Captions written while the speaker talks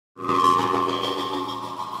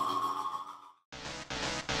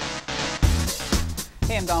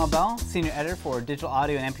I'm Donald Bell, Senior Editor for Digital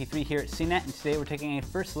Audio and MP3 here at CNET, and today we're taking a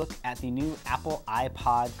first look at the new Apple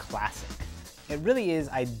iPod Classic. It really is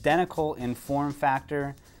identical in form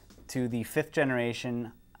factor to the 5th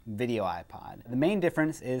generation video iPod. The main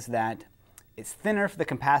difference is that it's thinner for the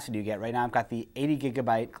capacity you get. Right now I've got the 80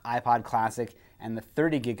 gigabyte iPod Classic and the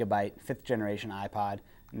 30 gigabyte 5th generation iPod,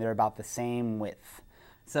 and they're about the same width.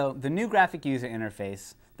 So the new graphic user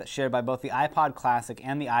interface that's shared by both the iPod Classic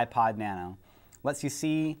and the iPod Nano lets you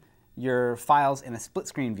see your files in a split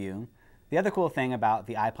screen view. The other cool thing about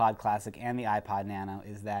the iPod Classic and the iPod Nano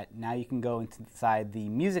is that now you can go inside the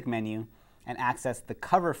music menu and access the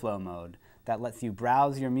cover flow mode that lets you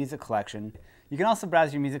browse your music collection. You can also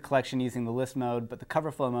browse your music collection using the list mode, but the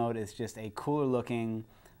cover flow mode is just a cooler looking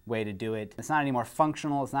way to do it. It's not any more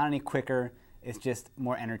functional, it's not any quicker, it's just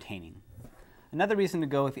more entertaining. Another reason to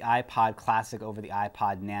go with the iPod Classic over the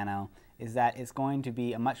iPod Nano is that it's going to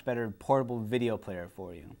be a much better portable video player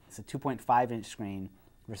for you. It's a 2.5-inch screen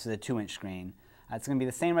versus a 2-inch screen. It's going to be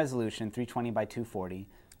the same resolution, 320 by 240.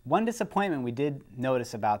 One disappointment we did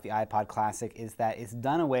notice about the iPod Classic is that it's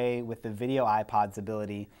done away with the video iPod's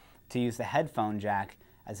ability to use the headphone jack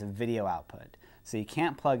as a video output. So you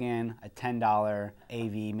can't plug in a $10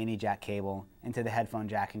 AV mini jack cable into the headphone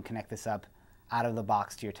jack and connect this up out of the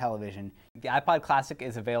box to your television. The iPod Classic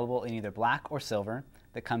is available in either black or silver.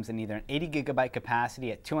 That comes in either an 80 gigabyte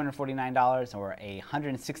capacity at $249 or a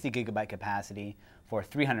 160 gigabyte capacity for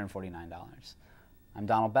 $349. I'm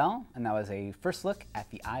Donald Bell, and that was a first look at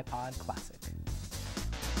the iPod Classic.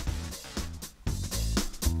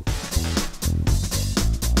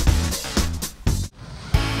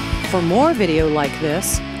 For more video like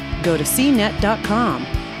this, go to cnet.com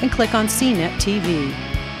and click on CNET TV.